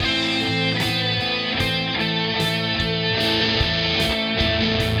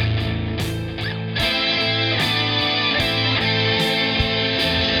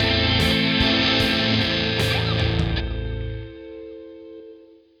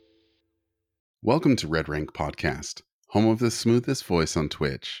Welcome to Red Rank Podcast, home of the smoothest voice on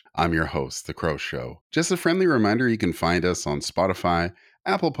Twitch. I'm your host, The Crow Show. Just a friendly reminder, you can find us on Spotify,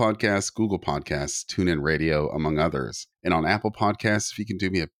 Apple Podcasts, Google Podcasts, TuneIn Radio, among others. And on Apple Podcasts, if you can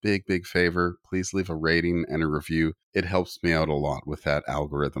do me a big favor, please leave a rating and a review. It helps me out a lot with that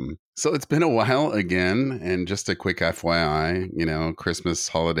algorithm. So it's been a while again, and just a quick FYI, Christmas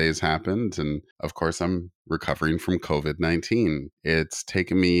holidays happened, and of course I'm recovering from COVID-19. It's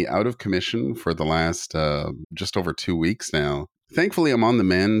taken me out of commission for the last just over 2 weeks now. Thankfully, I'm on the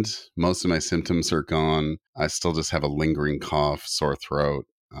mend. Most of my symptoms are gone. I still just have a lingering cough, sore throat,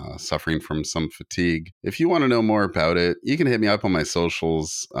 suffering from some fatigue. If you want to know more about it, you can hit me up on my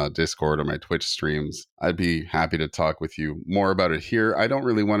socials, Discord, or my Twitch streams. I'd be happy to talk with you more about it here. I don't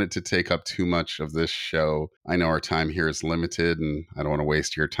really want it to take up too much of this show. I know our time here is limited and I don't want to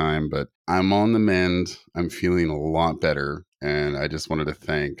waste your time, but I'm on the mend. I'm feeling a lot better. And I just wanted to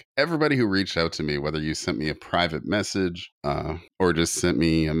thank everybody who reached out to me, whether you sent me a private message or just sent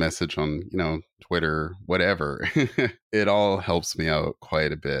me a message on, Twitter, whatever. It all helps me out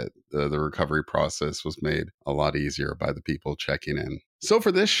quite a bit. The recovery process was made a lot easier by the people checking in. So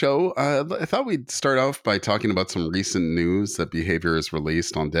for this show, I thought we'd start off by talking about some recent news that Behavior has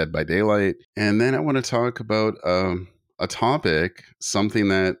released on Dead by Daylight. And then I want to talk about a topic, something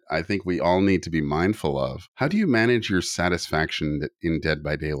that I think we all need to be mindful of. How do you manage your satisfaction in Dead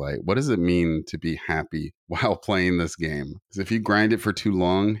by Daylight? What does it mean to be happy while playing this game? Because if you grind it for too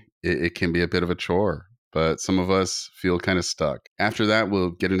long, it can be a bit of a chore. But some of us feel kind of stuck. After that, we'll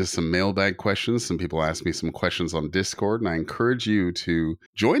get into some mailbag questions. Some people ask me some questions on Discord, and I encourage you to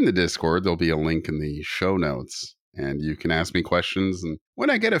join the Discord. There'll be a link in the show notes. And you can ask me questions. And when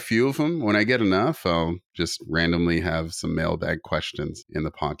I get a few of them, when I get enough, I'll just randomly have some mailbag questions in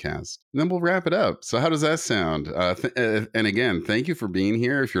the podcast. And then we'll wrap it up. So how does that sound? And again, thank you for being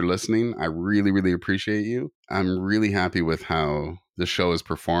here. If you're listening, I really appreciate you. I'm really happy with how the show is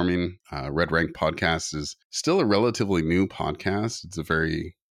performing. Red Rank Podcast is still a relatively new podcast. It's a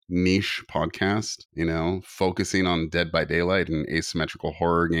very niche podcast, focusing on Dead by Daylight, an asymmetrical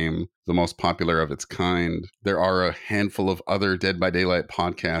horror game, the most popular of its kind. There are a handful of other Dead by Daylight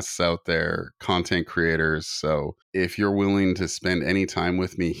podcasts out there, content creators. So if you're willing to spend any time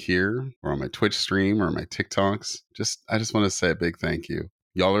with me here or on my Twitch stream or my TikToks, I just want to say a big thank you.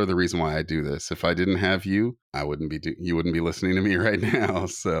 Y'all are the reason why I do this. If I didn't have you, you wouldn't be listening to me right now.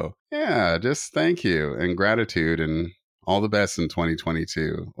 So yeah, just thank you and gratitude and all the best in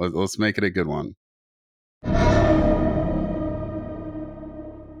 2022. Let's make it a good one.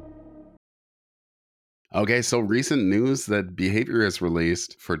 Okay, so recent news that Behavior has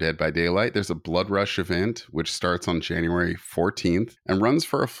released for Dead by Daylight. There's a Blood Rush event, which starts on January 14th and runs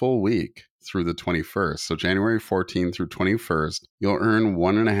for a full week through the 21st. So January 14th through 21st, you'll earn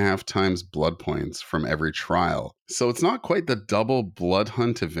 1.5 times blood points from every trial. So it's not quite the double Blood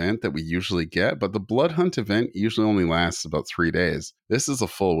Hunt event that we usually get, but the Blood Hunt event usually only lasts about 3 days. This is a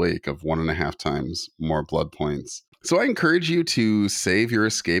full week of 1.5 times more blood points. So I encourage you to save your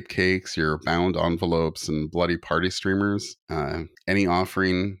escape cakes, your bound envelopes, and bloody party streamers, any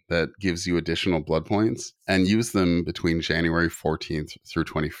offering that gives you additional blood points, and use them between January 14th through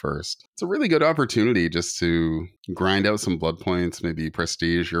 21st. It's a really good opportunity just to grind out some blood points, maybe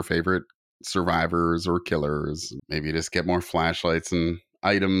prestige your favorite survivors or killers, maybe just get more flashlights and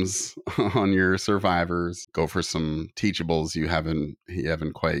items on your survivors, go for some teachables you haven't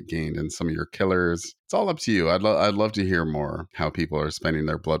quite gained in some of your killers. It's all up to you. I'd love to hear more how people are spending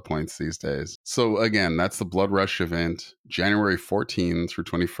their blood points these days. So again, that's the Blood Rush event, January 14th through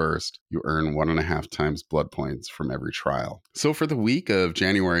 21st. You earn 1.5 times blood points from every trial. So for the week of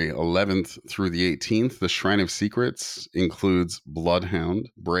January 11th through the 18th, the Shrine of Secrets includes Bloodhound,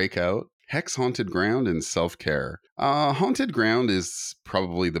 Breakout, Hex Haunted Ground, and Self-Care. Haunted Ground is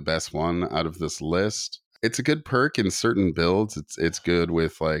probably the best one out of this list. It's a good perk in certain builds. It's good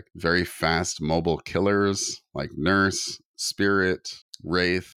with like very fast mobile killers like Nurse, Spirit,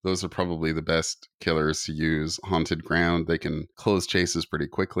 Wraith. Those are probably the best killers to use. Haunted Ground, they can close chases pretty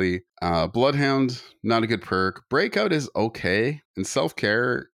quickly. Bloodhound, not a good perk. Breakout is okay. And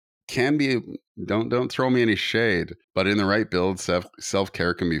Self-Care can be, don't throw me any shade, but in the right build,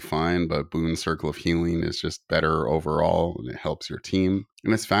 self-care can be fine, but Boon Circle of Healing is just better overall, and it helps your team,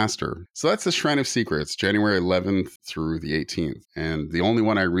 and it's faster. So that's the Shrine of Secrets, January 11th through the 18th, and the only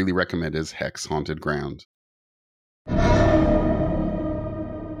one I really recommend is Hex Haunted Ground.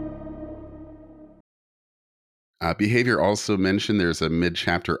 Behavior also mentioned there's a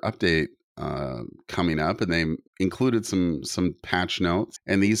mid-chapter update coming up, and they included some patch notes,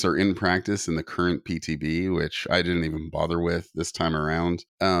 and these are in practice in the current PTB, which I didn't even bother with this time around.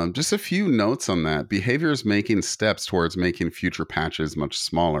 Just a few notes on that. Behavior is making steps towards making future patches much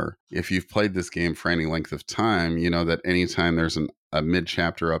smaller. If you've played this game for any length of time, you know that anytime there's a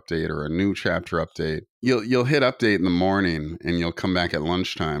mid-chapter update or a new chapter update, you'll hit update in the morning and you'll come back at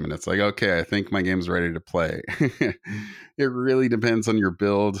lunchtime and it's like, okay, I think my game's ready to play. It really depends on your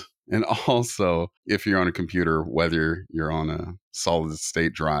build, and also if you're on a computer, whether you're on a solid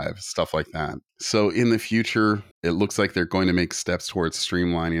state drive, stuff like that. So in the future, it looks like they're going to make steps towards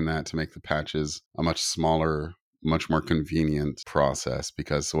streamlining that to make the patches a much smaller, much more convenient process,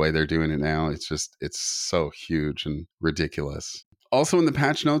 because the way they're doing it now, it's so huge and ridiculous. Also, in the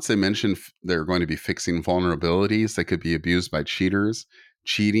patch notes, they mentioned they're going to be fixing vulnerabilities that could be abused by cheaters.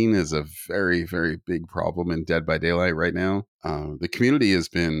 Cheating is a very, very big problem in Dead by Daylight right now. The community has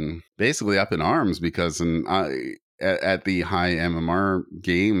been basically up in arms because at the high MMR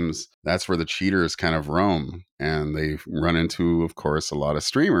games, that's where the cheaters kind of roam. And they run into, of course, a lot of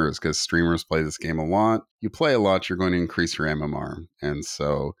streamers, because streamers play this game a lot. You play a lot, you're going to increase your MMR. And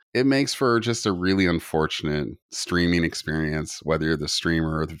so it makes for just a really unfortunate streaming experience, whether you're the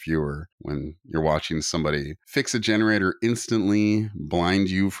streamer or the viewer, when you're watching somebody fix a generator instantly, blind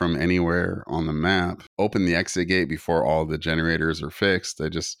you from anywhere on the map, open the exit gate before all the generators are fixed.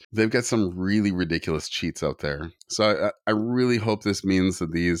 They've got some really ridiculous cheats out there. So I really hope this means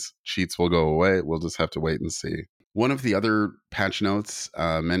that these cheats will go away. We'll just have to wait and see. One of the other patch notes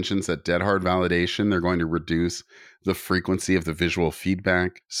mentions that Dead Hard validation, they're going to reduce the frequency of the visual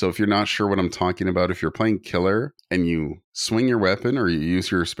feedback. So if you're not sure what I'm talking about, if you're playing Killer and you swing your weapon or you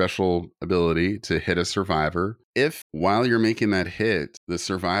use your special ability to hit a survivor, if while you're making that hit, the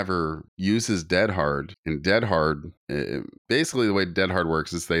survivor uses Dead Hard, and Dead Hard, basically the way Dead Hard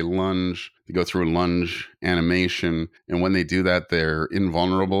works is they go through a lunge animation, and when they do that, they're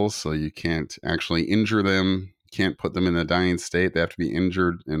invulnerable, so you can't actually injure them. Can't put them in a dying state. They have to be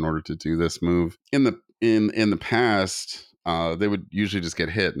injured in order to do this move. In the past, they would usually just get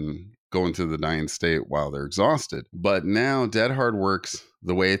hit and go into the dying state while they're exhausted. But now Dead Hard works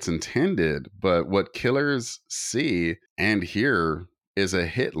the way it's intended. But what killers see and hear is a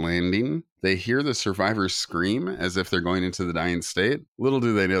hit landing. They hear the survivor scream as if they're going into the dying state. Little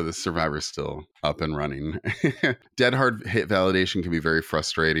do they know the survivor's still up and running. Dead Hard hit validation can be very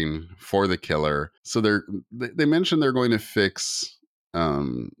frustrating for the killer. So they mentioned they're going to fix.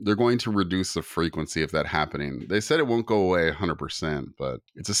 They're going to reduce the frequency of that happening. They said it won't go away 100%, but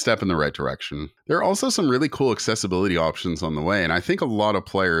it's a step in the right direction. There are also some really cool accessibility options on the way, and I think a lot of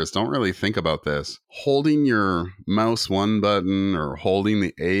players don't really think about this. Holding your mouse 1 button, or holding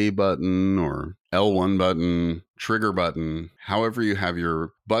the A button, or L1 button, trigger button, however you have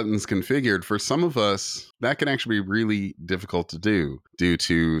your buttons configured, for some of us, that can actually be really difficult to do due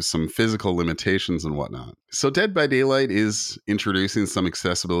to some physical limitations and whatnot. So Dead by Daylight is introducing some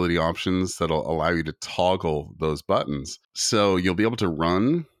accessibility options that'll allow you to toggle those buttons. So you'll be able to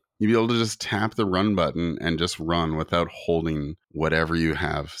run. You'll be able to just tap the run button and just run without holding whatever you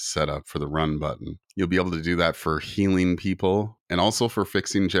have set up for the run button. You'll be able to do that for healing people and also for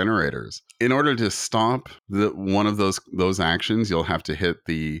fixing generators. In order to stop one of those actions, you'll have to hit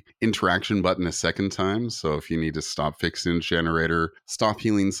the interaction button a second time. So if you need to stop fixing a generator, stop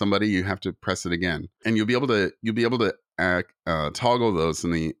healing somebody, you have to press it again. And you'll be able to toggle those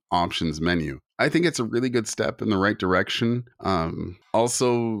in the options menu. I think it's a really good step in the right direction.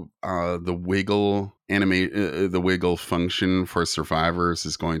 Also, the wiggle function for survivors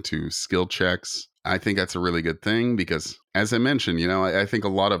is going to skill checks. I think that's a really good thing because, as I mentioned, I think a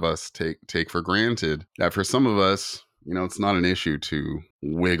lot of us take for granted that for some of us, it's not an issue to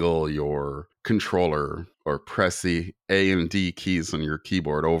wiggle your controller or press the A and D keys on your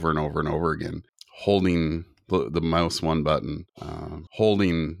keyboard over and over and over again, holding the mouse 1 button,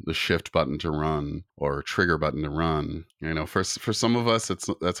 holding the shift button to run or trigger button to run. For some of us,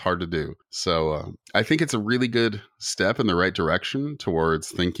 that's hard to do. So I think it's a really good step in the right direction towards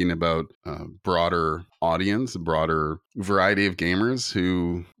thinking about broader audience, broader variety of gamers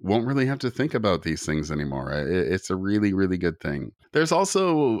who won't really have to think about these things anymore. It's a really, really good thing. There's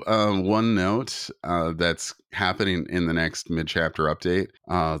also one note that's happening in the next mid-chapter update.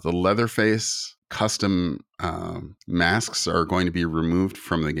 The Leatherface custom masks are going to be removed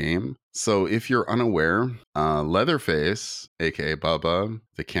from the game. So if you're unaware, Leatherface, aka Bubba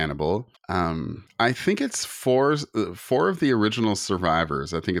the Cannibal, I think it's four of the original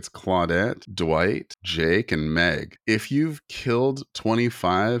survivors. I think it's Claudette, Dwight, Jake, and Meg. If you've killed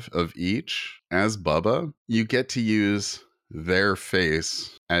 25 of each as Bubba, you get to use their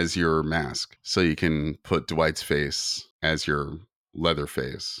face as your mask. So you can put Dwight's face as your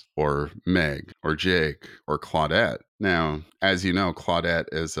Leatherface, or Meg, or Jake, or Claudette. Now, as you know, Claudette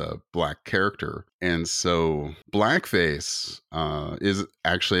is a black character, and so blackface is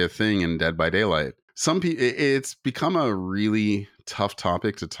actually a thing in Dead by Daylight. Some people, it's become a really tough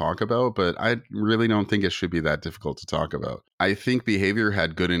topic to talk about, but I really don't think it should be that difficult to talk about. I think Behavior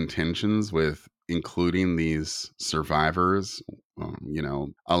had good intentions with including these survivors,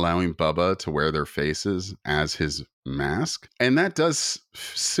 allowing Bubba to wear their faces as his mask. And that does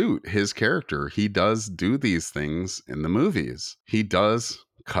suit his character. He does do these things in the movies. He does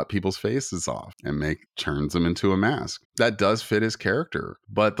cut people's faces off and turns them into a mask. That does fit his character.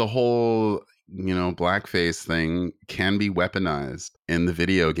 But the whole blackface thing can be weaponized in the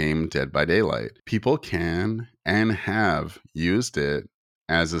video game Dead by Daylight. People can and have used it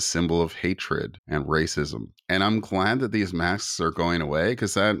as a symbol of hatred and racism. And I'm glad that these masks are going away,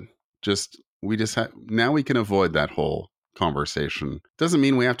 because now we can avoid that whole conversation. Doesn't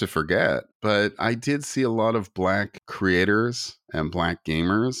mean we have to forget, but I did see a lot of black creators and black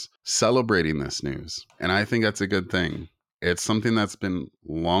gamers celebrating this news. And I think that's a good thing. It's something that's been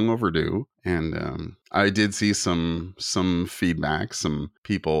long overdue. And I did see some feedback, some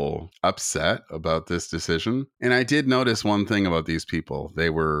people upset about this decision. And I did notice one thing about these people. They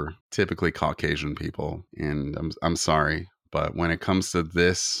were typically Caucasian people. And I'm sorry, but when it comes to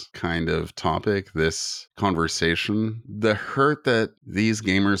this kind of topic, this conversation, the hurt that these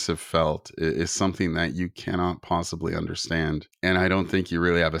gamers have felt is something that you cannot possibly understand. And I don't think you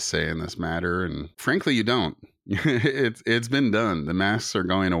really have a say in this matter. And frankly, you don't. It's been done. The masks are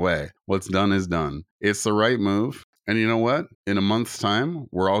going away. What's done is done. It's the right move. And you know what? In a month's time,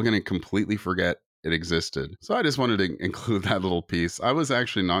 we're all going to completely forget it existed. So I just wanted to include that little piece. I was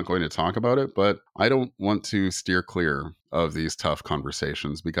actually not going to talk about it, but I don't want to steer clear of these tough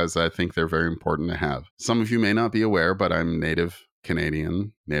conversations because I think they're very important to have. Some of you may not be aware, but I'm Native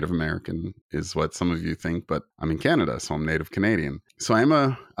Canadian. Native American is what some of you think, but I'm in Canada, so I'm Native Canadian. So I'm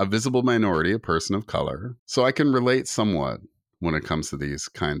a visible minority, a person of color. So I can relate somewhat when it comes to these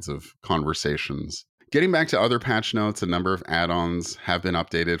kinds of conversations. Getting back to other patch notes, a number of add-ons have been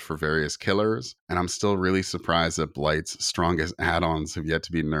updated for various killers, and I'm still really surprised that Blight's strongest add-ons have yet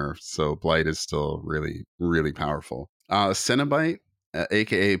to be nerfed, so Blight is still really, really powerful. Cenobite,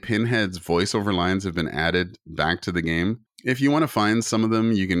 aka Pinhead's voiceover lines have been added back to the game. If you want to find some of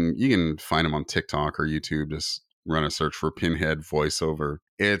them, you can find them on TikTok or YouTube. Just run a search for Pinhead voiceover.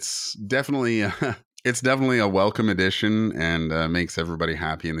 It's definitely a welcome addition and makes everybody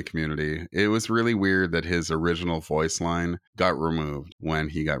happy in the community. It was really weird that his original voice line got removed when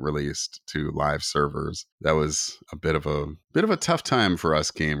he got released to live servers. That was a bit of a tough time for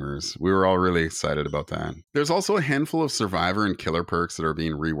us gamers. We were all really excited about that. There's also a handful of survivor and killer perks that are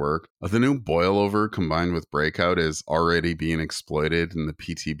being reworked. The new boil over combined with breakout is already being exploited in the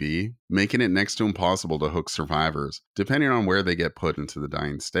PTB, making it next to impossible to hook survivors, depending on where they get put into the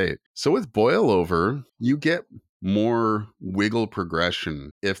dying state. So with boil over, you get more wiggle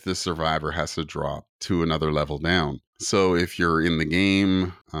progression if the survivor has to drop to another level down. So if you're in the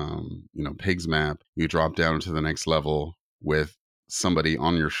game, Pigs map, you drop down to the next level with somebody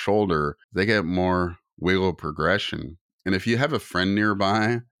on your shoulder, they get more wiggle progression. And if you have a friend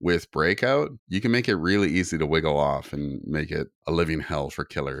nearby with breakout, you can make it really easy to wiggle off and make it a living hell for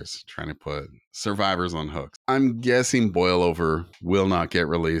killers trying to put survivors on hooks. I'm guessing boil over will not get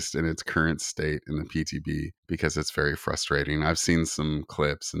released in its current state in the PTB because it's very frustrating. I've seen some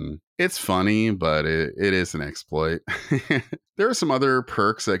clips and it's funny, but it is an exploit. There are some other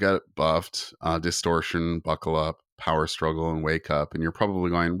perks that got buffed. Distortion, Buckle Up, Power Struggle, and Wake Up. And you're probably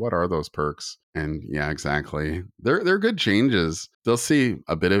going, what are those perks? And yeah, exactly. They're good changes. They'll see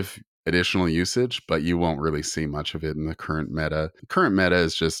a bit of additional usage, but you won't really see much of it in the current meta. The current meta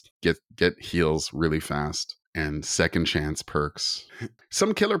is just get heals really fast and second chance perks.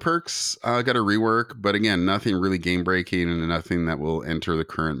 Some killer perks got a rework, but again, nothing really game breaking and nothing that will enter the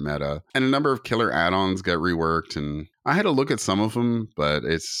current meta. And a number of killer add-ons got reworked, and I had a look at some of them, but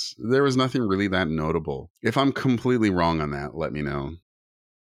there was nothing really that notable. If I'm completely wrong on that, let me know.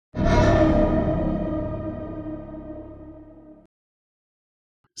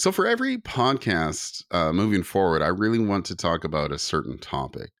 So for every podcast moving forward, I really want to talk about a certain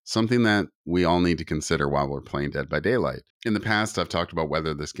topic, something that we all need to consider while we're playing Dead by Daylight. In the past, I've talked about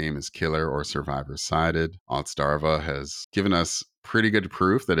whether this game is killer or survivor-sided. Ottsdarva has given us pretty good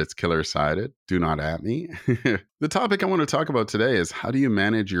proof that it's killer-sided. Do not at me. The topic I want to talk about today is how do you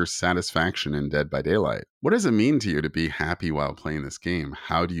manage your satisfaction in Dead by Daylight? What does it mean to you to be happy while playing this game?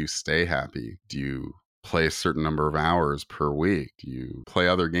 How do you stay happy? Do you play a certain number of hours per week? Do you play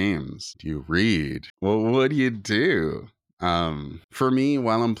other games? Do you read? Well, what do you do? For me,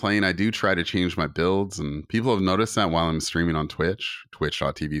 while I'm playing, I do try to change my builds, and people have noticed that while I'm streaming on Twitch,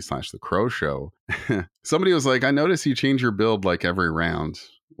 twitch.tv/The Crow Show. Somebody was like, I notice you change your build like every round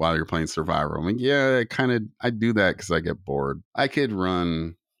while you're playing Survivor. I'm like, yeah, I do that because I get bored. I could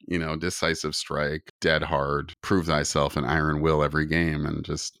run, Decisive Strike, Dead Hard, Prove Thyself, and Iron Will every game and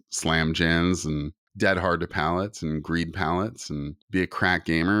just slam gens and dead hard to pallets and greed pallets and be a crack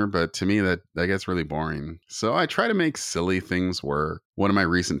gamer, but to me that gets really boring. So I try to make silly things work. One of my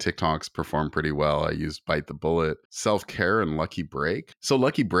recent TikToks performed pretty well. I used Bite the Bullet, Self-Care, and Lucky Break. So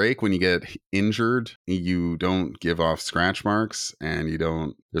Lucky Break, when you get injured, you don't give off scratch marks and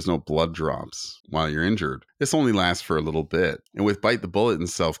there's no blood drops while you're injured. This only lasts for a little bit. And with Bite the Bullet and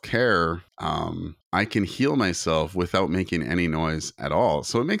Self-Care, I can heal myself without making any noise at all.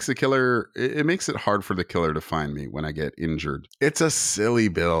 So it makes it makes it hard for the killer to find me when I get injured. It's a silly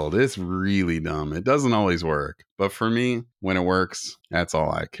build. It's really dumb. It doesn't always work. But for me, when it works, that's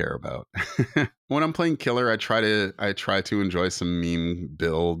all I care about. When I'm playing killer, I try to enjoy some meme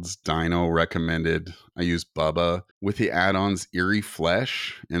builds. Dino recommended I use Bubba with the add-ons Eerie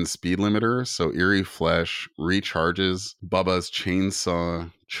Flesh and Speed Limiter. So Eerie Flesh recharges Bubba's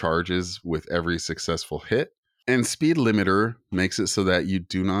chainsaw charges with every successful hit. And Speed Limiter makes it so that you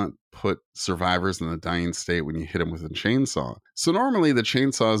do not put survivors in the dying state when you hit them with a chainsaw. So normally the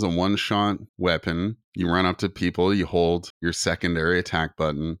chainsaw is a one-shot weapon. You run up to people, you hold your secondary attack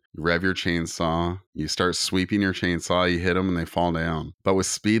button, you rev your chainsaw, you start sweeping your chainsaw, you hit them and they fall down. But with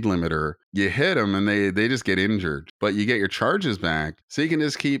Speed Limiter, you hit them and they just get injured. But you get your charges back, so you can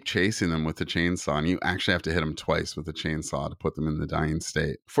just keep chasing them with the chainsaw. And you actually have to hit them twice with the chainsaw to put them in the dying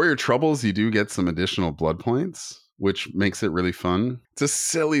state. For your troubles, you do get some additional blood points, which makes it really fun. It's a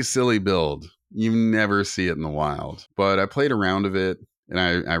silly, silly build. You never see it in the wild. But I played a round of it, and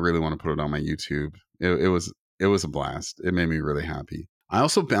I really want to put it on my YouTube. It was a blast. It made me really happy. I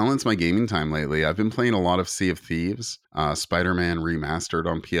also balance my gaming time lately. I've been playing a lot of Sea of Thieves, Spider-Man Remastered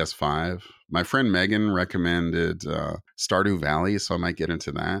on PS5. My friend Megan recommended Stardew Valley, so I might get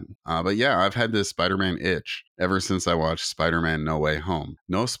into that. But yeah, I've had this Spider-Man itch ever since I watched Spider-Man No Way Home.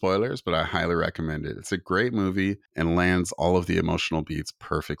 No spoilers, but I highly recommend it. It's a great movie and lands all of the emotional beats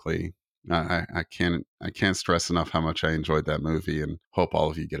perfectly. I can't stress enough how much I enjoyed that movie and hope all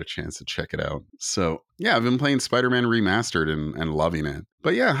of you get a chance to check it out. So yeah, I've been playing Spider-Man Remastered and loving it.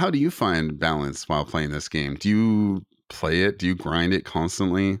 But yeah, how do you find balance while playing this game? Do you play it? Do you grind it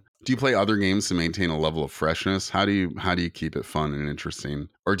constantly? Do you play other games to maintain a level of freshness? How do you keep it fun and interesting?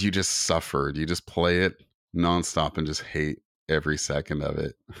 Or do you just suffer? Do you just play it nonstop and just hate every second of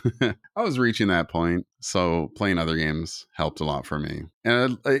it? I was reaching that point, so playing other games helped a lot for me.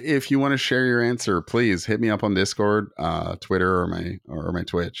 And if you want to share your answer, please hit me up on Discord, Twitter, or my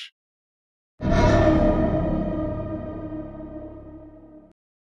Twitch.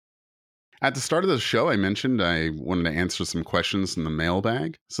 At the start of the show, I mentioned I wanted to answer some questions in the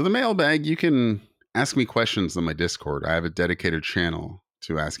mailbag. So the mailbag, you can ask me questions on my Discord. I have a dedicated channel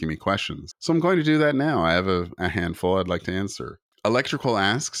to asking me questions. So I'm going to do that now. I have a handful I'd like to answer. Electrical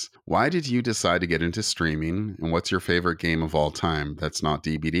asks, why did you decide to get into streaming, and what's your favorite game of all time that's not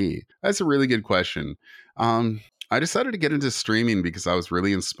DBD? That's a really good question. I decided to get into streaming because I was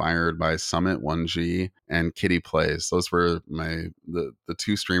really inspired by Summit 1G and Kitty Plays. Those were the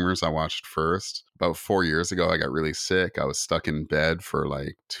two streamers I watched first. About 4 years ago, I got really sick. I was stuck in bed for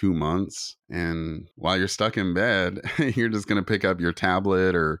like 2 months. And while you're stuck in bed, you're just going to pick up your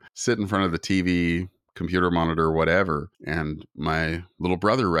tablet or sit in front of the TV, computer monitor, whatever. And my little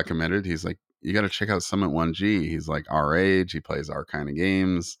brother recommended, he's like, you got to check out Summit 1G. He's like our age. He plays our kind of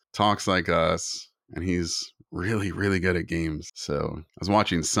games, talks like us, and he's really, really good at games. So I was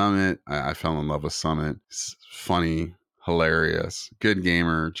watching Summit. I fell in love with Summit. It's funny, hilarious, good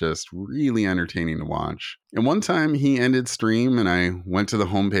gamer, just really entertaining to watch. And one time he ended stream and I went to the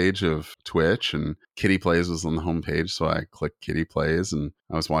homepage of Twitch and Kitty Plays was on the homepage. So I clicked Kitty Plays and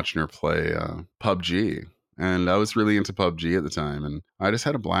I was watching her play PUBG. And I was really into PUBG at the time. And I just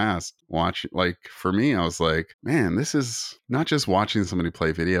had a blast watching. Like, for me, I was like, man, this is not just watching somebody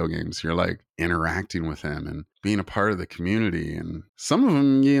play video games. You're like interacting with them and being a part of the community. And some of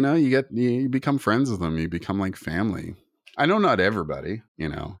them, you become friends with them. You become like family. I know not everybody,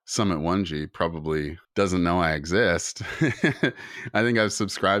 Summit 1G probably doesn't know I exist. I think I've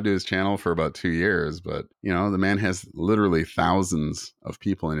subscribed to his channel for about 2 years, but the man has literally thousands of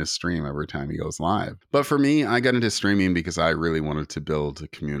people in his stream every time he goes live. But for me, I got into streaming because I really wanted to build a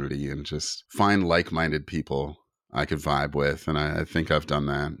community and just find like-minded people I could vibe with. And I think I've done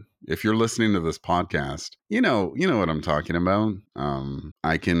that. if you're listening to this podcast, you know what I'm talking about.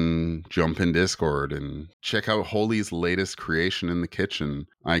 I can jump in Discord and check out Holy's latest creation in the kitchen.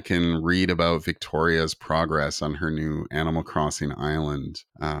 I can read about Victoria's progress on her new Animal Crossing island.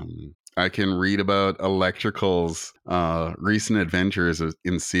 I can read about Electrical's recent adventures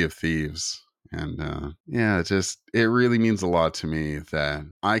in Sea of Thieves. And it really means a lot to me that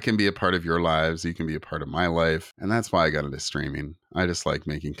I can be a part of your lives. You can be a part of my life. And that's why I got into streaming. I just like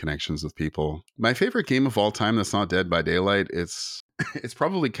making connections with people. My favorite game of all time that's not Dead by Daylight, it's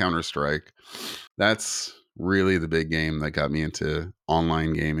probably Counter-Strike. That's really the big game that got me into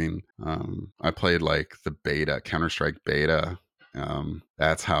online gaming. I played like the beta, Counter-Strike beta.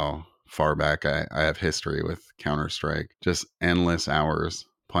 That's how far back I have history with Counter-Strike. Just endless hours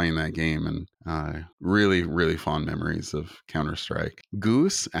playing that game, and really, really fond memories of Counter-Strike.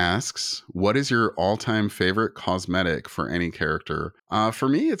 Goose asks, what is your all-time favorite cosmetic for any character? For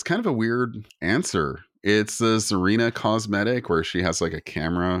me, it's kind of a weird answer. It's the Serena cosmetic where she has like a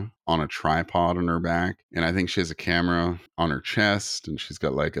camera on a tripod on her back. And I think she has a camera on her chest, and she's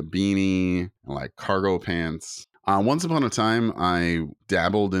got like a beanie and like cargo pants. Once upon a time, I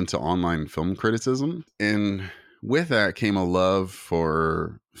dabbled into online film criticism, and with that came a love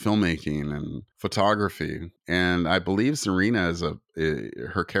for filmmaking and photography. And I believe Serena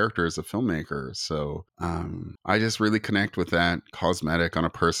her character is a filmmaker. So I just really connect with that cosmetic on a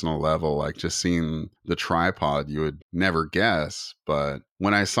personal level. Like just seeing the tripod, you would never guess. But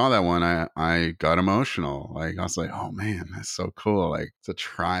when I saw that one, I got emotional. Like I was like, oh man, that's so cool. Like it's a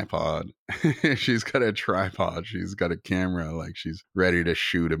tripod. She's got a tripod. She's got a camera. Like she's ready to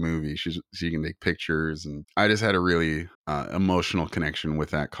shoot a movie. She can take pictures. And I just had a really emotional connection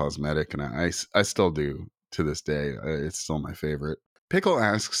with that cosmetic. And I still do to this day. It's still my favorite. Pickle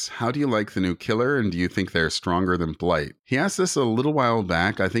asks, how do you like the new killer, and do you think they're stronger than Blight? He asked this a little while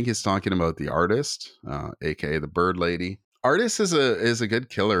back. I think he's talking about the artist, aka the bird lady. Artist is a good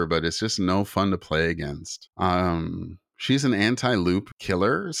killer, but it's just no fun to play against. She's an anti-loop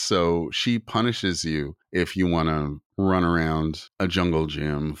killer, so she punishes you if you want to run around a jungle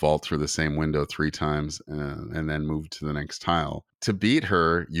gym, vault through the same window 3 times, and then move to the next tile. To beat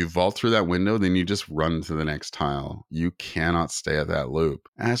her, you vault through that window, then you just run to the next tile. You cannot stay at that loop.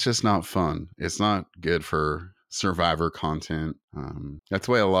 That's just not fun. It's not good for survivor content. That's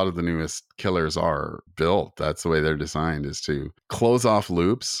the way a lot of the newest killers are built. That's the way they're designed, is to close off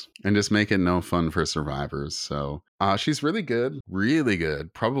loops and just make it no fun for survivors. So she's really good.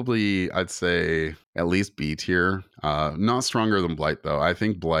 Probably, I'd say at least B tier. Not stronger than Blight, though. I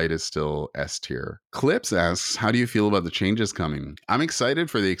think Blight is still S tier. Clips asks, how do you feel about the changes coming? I'm excited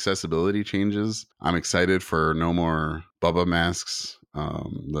for the accessibility changes. I'm excited for no more Bubba masks.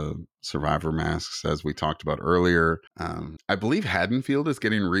 The survivor masks, as we talked about earlier. I believe Haddonfield is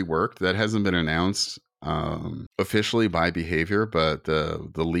getting reworked. That hasn't been announced officially by Behavior, but the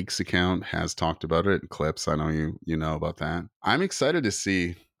Leaks account has talked about it. Clips, I know you know about that. I'm excited to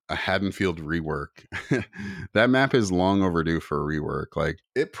see a Haddonfield rework. That map is long overdue for a rework. Like,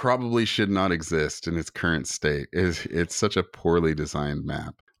 it probably should not exist in its current state. It's such a poorly designed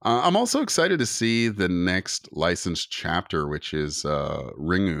map. I'm also excited to see the next licensed chapter, which is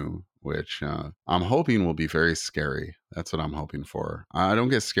Ringu, which I'm hoping will be very scary. That's what I'm hoping for. I don't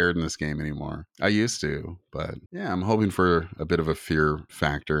get scared in this game anymore. I used to, but yeah, I'm hoping for a bit of a fear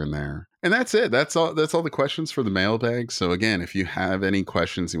factor in there. And that's it. That's all the questions for the mailbag. So again, if you have any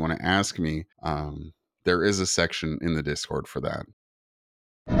questions you want to ask me, there is a section in the Discord for that.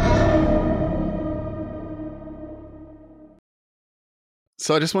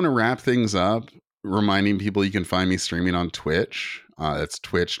 So I just want to wrap things up, reminding people you can find me streaming on Twitch. That's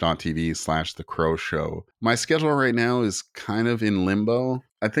twitch.tv/The Crow Show. My schedule right now is kind of in limbo.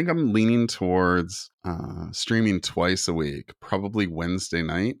 I think I'm leaning towards streaming twice a week, probably Wednesday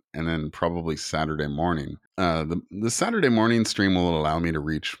night and then probably Saturday morning. The Saturday morning stream will allow me to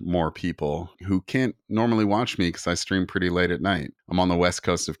reach more people who can't normally watch me because I stream pretty late at night. I'm on the west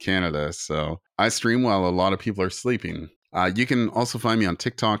coast of Canada, so I stream while a lot of people are sleeping. You can also find me on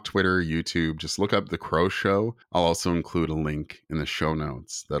TikTok, Twitter, YouTube. Just look up The Crow Show. I'll also include a link in the show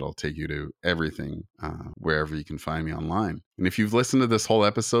notes that'll take you to everything, wherever you can find me online. And if you've listened to this whole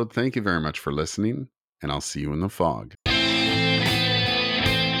episode, thank you very much for listening, and I'll see you in the fog.